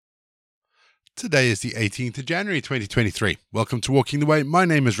Today is the 18th of January 2023. Welcome to Walking the Way. My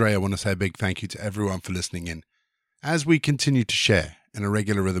name is Ray. I want to say a big thank you to everyone for listening in as we continue to share in a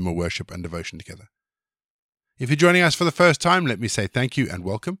regular rhythm of worship and devotion together. If you're joining us for the first time, let me say thank you and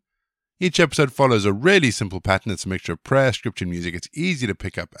welcome. Each episode follows a really simple pattern. It's a mixture of prayer, scripture, and music. It's easy to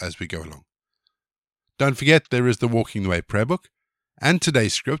pick up as we go along. Don't forget, there is the Walking the Way prayer book and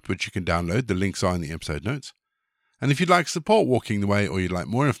today's script, which you can download. The links are in the episode notes. And if you'd like to support Walking the Way or you'd like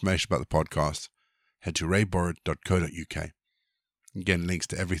more information about the podcast, head to rayborrett.co.uk. Again, links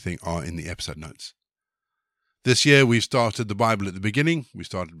to everything are in the episode notes. This year, we've started the Bible at the beginning. We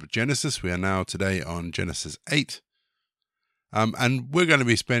started with Genesis. We are now today on Genesis 8. And we're going to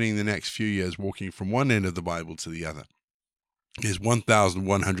be spending the next few years walking from one end of the Bible to the other. There's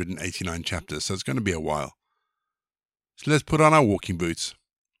 1,189 chapters, so it's going to be a while. So let's put on our walking boots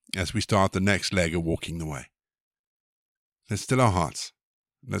as we start the next leg of Walking the Way. Let's still our hearts.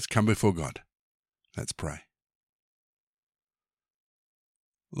 Let's come before God. Let's pray.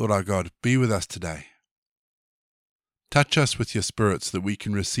 Lord our God, be with us today. Touch us with your Spirit so that we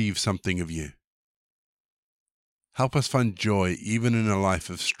can receive something of you. Help us find joy even in a life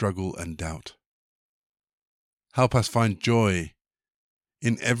of struggle and doubt. Help us find joy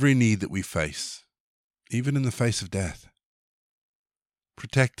in every need that we face, even in the face of death.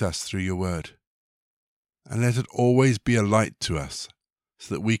 Protect us through your word, and let it always be a light to us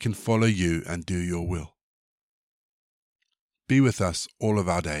so that we can follow you and do your will. Be with us all of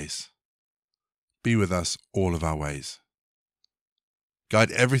our days. Be with us all of our ways.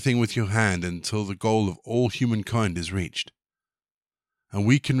 Guide everything with your hand until the goal of all humankind is reached, and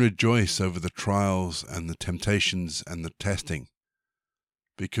we can rejoice over the trials and the temptations and the testing,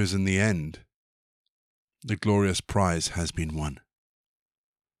 because in the end, the glorious prize has been won.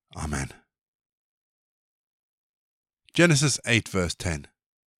 Amen. Genesis 8 verse 10.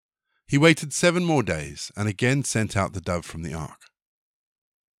 He waited 7 more days and again sent out the dove from the ark.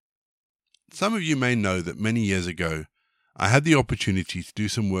 Some of you may know that many years ago, I had the opportunity to do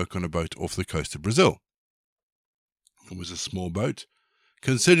some work on a boat off the coast of Brazil. It was a small boat,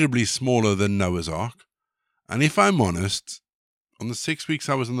 considerably smaller than Noah's Ark, and if I'm honest, on the 6 weeks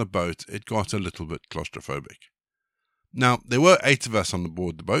I was on the boat, it got a little bit claustrophobic. Now, there were 8 of us on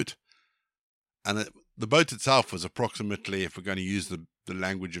board the boat, and the boat itself was approximately, if we're going to use the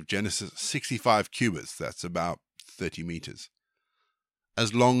language of Genesis, 65 cubits. That's about 30 meters.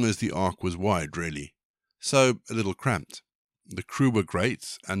 As long as the ark was wide, really. So a little cramped. The crew were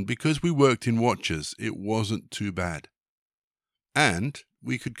great, and because we worked in watches, it wasn't too bad. And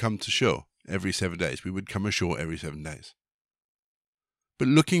we could come to shore every 7 days. We would come ashore every 7 days. But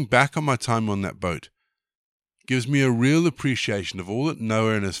looking back on my time on that boat gives me a real appreciation of all that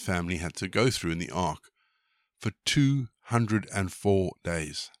Noah and his family had to go through in the ark for 204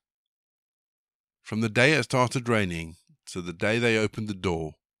 days. From the day it started raining to the day they opened the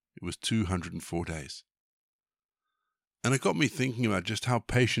door, it was 204 days. And it got me thinking about just how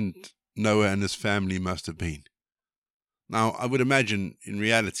patient Noah and his family must have been. Now, I would imagine in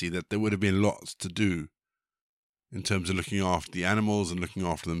reality that there would have been lots to do in terms of looking after the animals and looking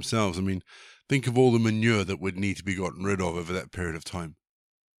after themselves. I mean, think of all the manure that would need to be gotten rid of over that period of time.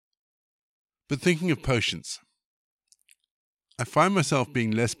 But thinking of patience, I find myself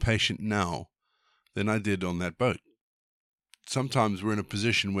being less patient now than I did on that boat. Sometimes we're in a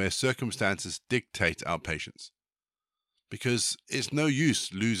position where circumstances dictate our patience, because it's no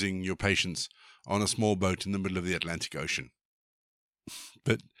use losing your patience on a small boat in the middle of the Atlantic Ocean.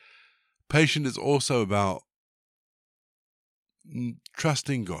 But patience is also about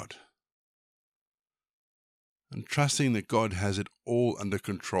trusting God and trusting that God has it all under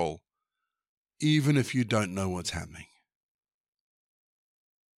control, even if you don't know what's happening.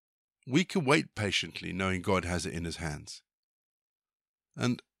 We can wait patiently knowing God has it in his hands.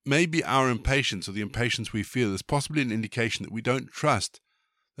 And maybe our impatience or the impatience we feel is possibly an indication that we don't trust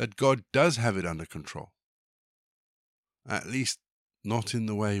that God does have it under control. At least not in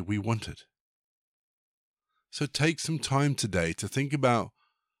the way we want it. So take some time today to think about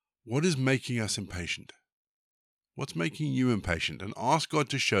what is making us impatient. What's making you impatient? And ask God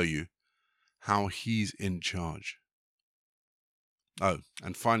to show you how he's in charge. Oh,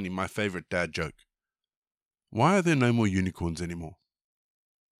 and finally, my favorite dad joke. Why are there no more unicorns anymore?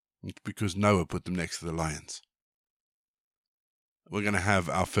 It's because Noah put them next to the lions. We're going to have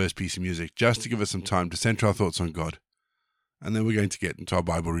our first piece of music just to give us some time to center our thoughts on God. And then we're going to get into our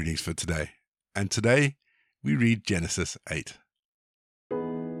Bible readings for today. And today, we read Genesis 8.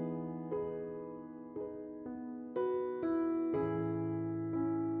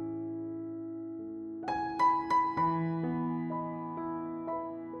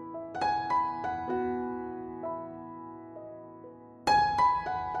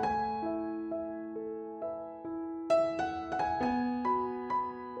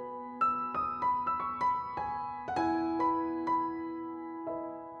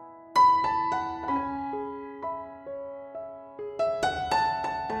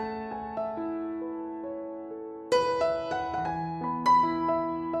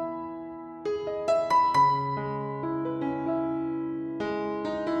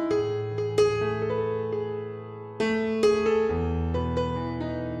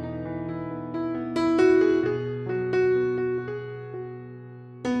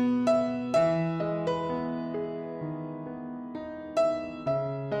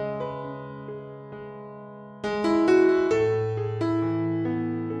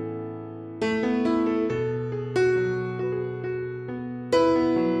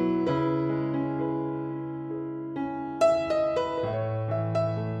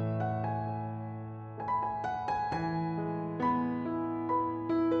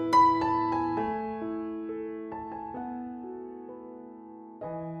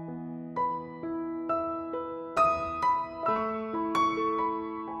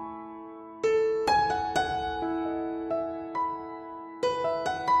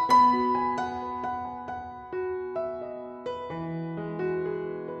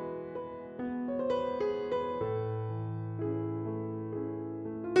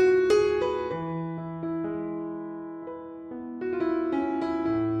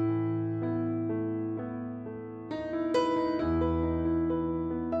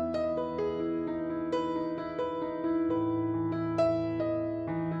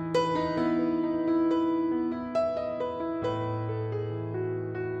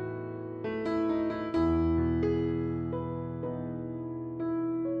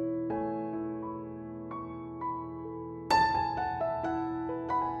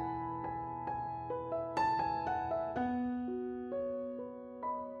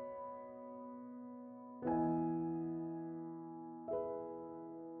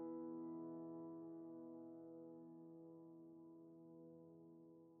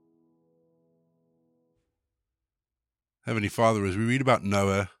 Heavenly Father, as we read about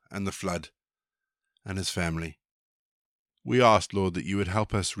Noah and the flood and his family, we ask, Lord, that you would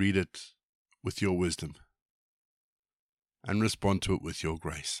help us read it with your wisdom and respond to it with your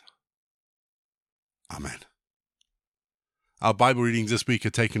grace. Amen. Our Bible readings this week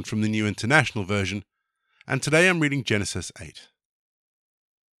are taken from the New International Version, and today I'm reading Genesis 8.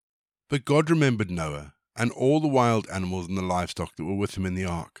 But God remembered Noah and all the wild animals and the livestock that were with him in the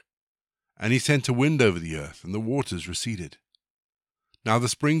ark. And he sent a wind over the earth, and the waters receded. Now the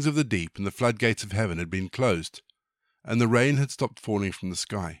springs of the deep and the floodgates of heaven had been closed, and the rain had stopped falling from the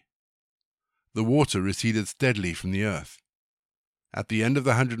sky. The water receded steadily from the earth. At the end of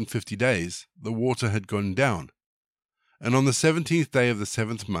the 150 days, the water had gone down, and on the 17th day of the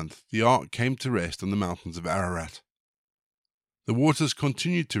 7th month, the ark came to rest on the mountains of Ararat. The waters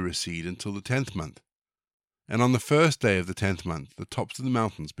continued to recede until the 10th month, and on the first day of the 10th month, the tops of the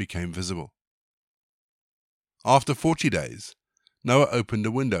mountains became visible. After 40 days, Noah opened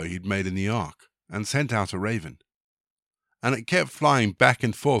a window he'd made in the ark and sent out a raven, and it kept flying back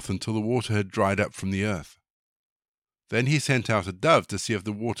and forth until the water had dried up from the earth. Then he sent out a dove to see if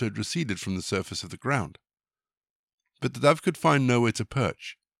the water had receded from the surface of the ground. But the dove could find nowhere to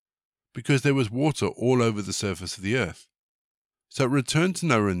perch, because there was water all over the surface of the earth. So it returned to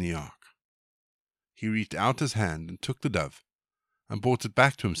Noah in the ark. He reached out his hand and took the dove, and brought it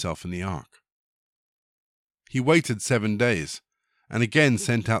back to himself in the ark. He waited 7 days, and again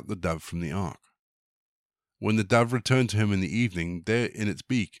sent out the dove from the ark. When the dove returned to him in the evening, there in its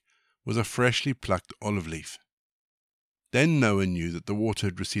beak was a freshly plucked olive leaf. Then Noah knew that the water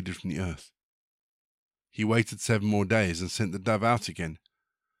had receded from the earth. He waited 7 more days and sent the dove out again,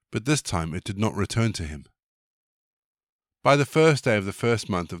 but this time it did not return to him. By the first day of the first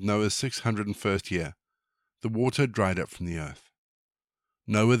month of Noah's 601st year, the water had dried up from the earth.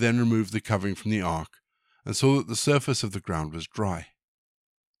 Noah then removed the covering from the ark and saw that the surface of the ground was dry.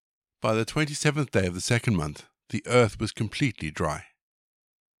 By the 27th day of the 2nd month, the earth was completely dry.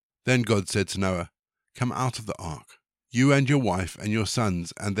 Then God said to Noah, "Come out of the ark, you and your wife and your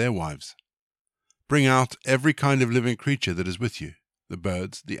sons and their wives. Bring out every kind of living creature that is with you, the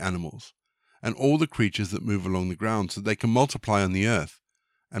birds, the animals, and all the creatures that move along the ground, so they can multiply on the earth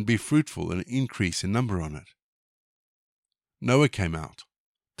and be fruitful and increase in number on it." Noah came out,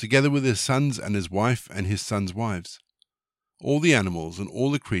 together with his sons and his wife and his sons' wives, all the animals and all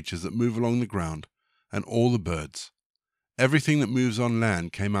the creatures that move along the ground, and all the birds. Everything that moves on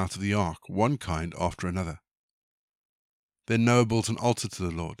land came out of the ark, one kind after another. Then Noah built an altar to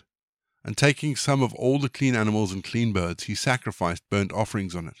the Lord, and taking some of all the clean animals and clean birds, he sacrificed burnt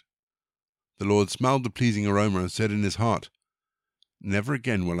offerings on it. The Lord smelled the pleasing aroma and said in his heart, "Never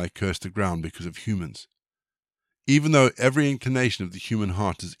again will I curse the ground because of humans, even though every inclination of the human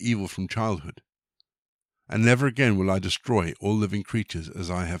heart is evil from childhood. And never again will I destroy all living creatures as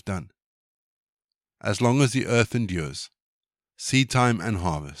I have done. As long as the earth endures, seedtime and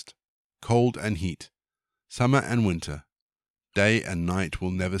harvest, cold and heat, summer and winter, day and night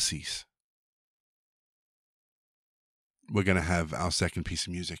will never cease." We're going to have our second piece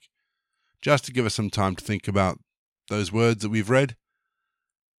of music, just to give us some time to think about those words that we've read.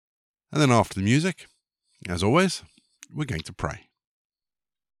 And then after the music, as always, we're going to pray.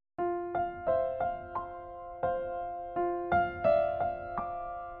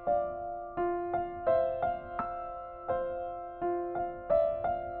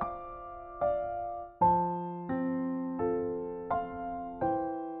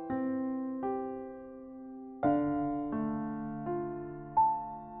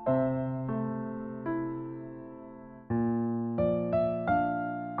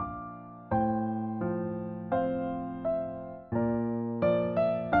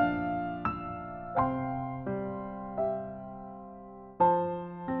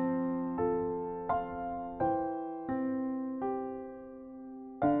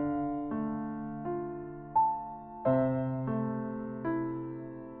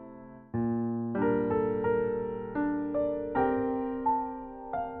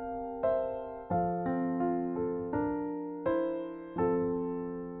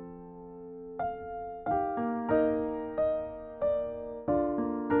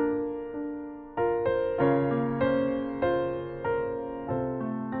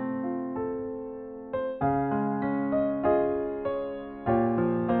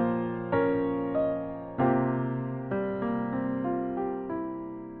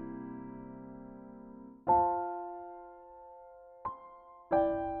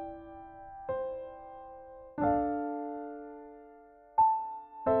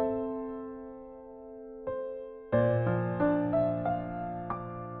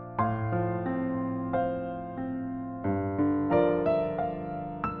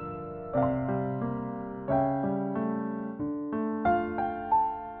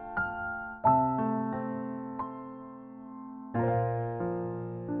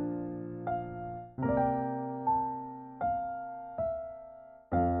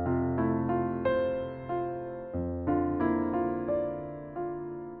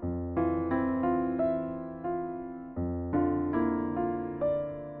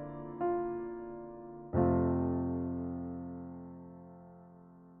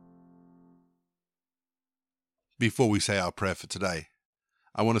 Before we say our prayer for today,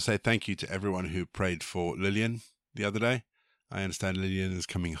 I want to say thank you to everyone who prayed for Lillian the other day. I understand Lillian is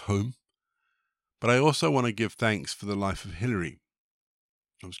coming home. But I also want to give thanks for the life of Hillary.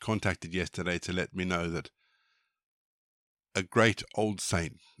 I was contacted yesterday to let me know that a great old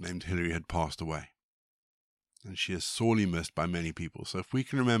saint named Hillary had passed away. And she is sorely missed by many people. So if we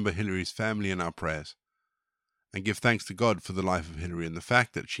can remember Hillary's family in our prayers and give thanks to God for the life of Hillary and the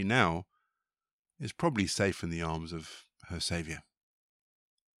fact that she now is probably safe in the arms of her Savior.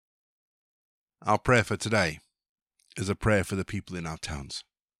 Our prayer for today is a prayer for the people in our towns.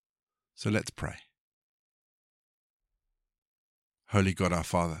 So let's pray. Holy God, our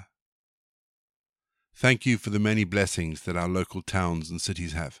Father, thank you for the many blessings that our local towns and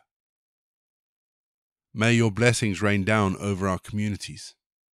cities have. May your blessings rain down over our communities,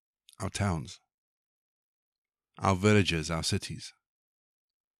 our towns, our villages, our cities.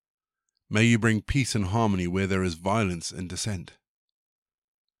 May you bring peace and harmony where there is violence and dissent.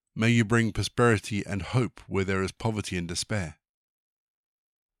 May you bring prosperity and hope where there is poverty and despair.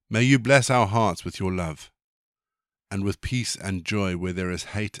 May you bless our hearts with your love, and with peace and joy where there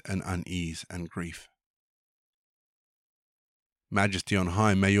is hate and unease and grief. Majesty on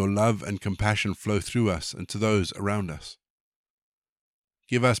high, may your love and compassion flow through us and to those around us.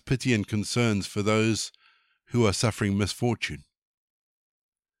 Give us pity and concerns for those who are suffering misfortune.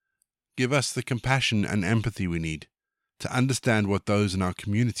 Give us the compassion and empathy we need to understand what those in our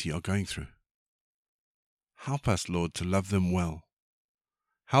community are going through. Help us, Lord, to love them well.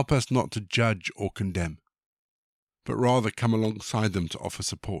 Help us not to judge or condemn, but rather come alongside them to offer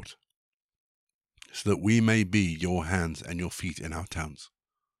support, so that we may be your hands and your feet in our towns.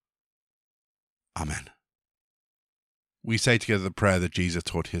 Amen. We say together the prayer that Jesus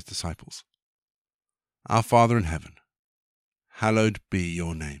taught his disciples. Our Father in heaven, hallowed be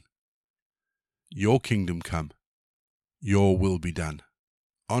your name. Your kingdom come, your will be done,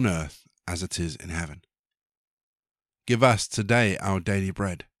 on earth as it is in heaven. Give us today our daily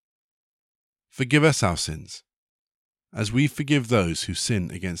bread. Forgive us our sins, as we forgive those who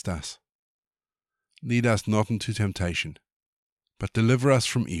sin against us. Lead us not into temptation, but deliver us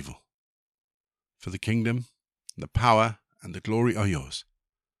from evil. For the kingdom, the power, and the glory are yours,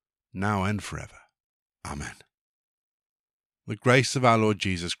 now and forever. Amen. The grace of our Lord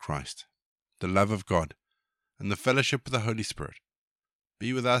Jesus Christ, the love of God, and the fellowship of the Holy Spirit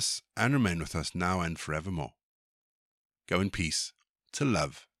be with us and remain with us now and forevermore. Go in peace to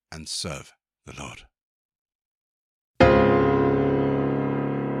love and serve the Lord.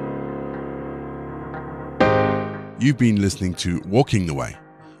 You've been listening to Walking the Way.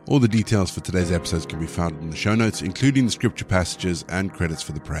 All the details for today's episodes can be found in the show notes, including the scripture passages and credits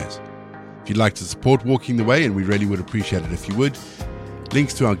for the prayers. If you'd like to support Walking the Way, and we really would appreciate it if you would,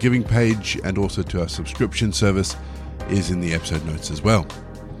 links to our giving page and also to our subscription service is in the episode notes as well.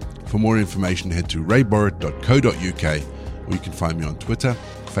 For more information, head to rayborrett.co.uk, or you can find me on Twitter,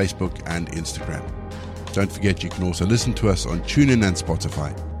 Facebook, and Instagram. Don't forget you can also listen to us on TuneIn and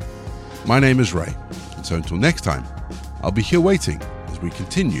Spotify. My name is Ray, and so until next time, I'll be here waiting as we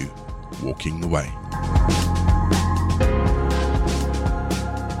continue walking the way.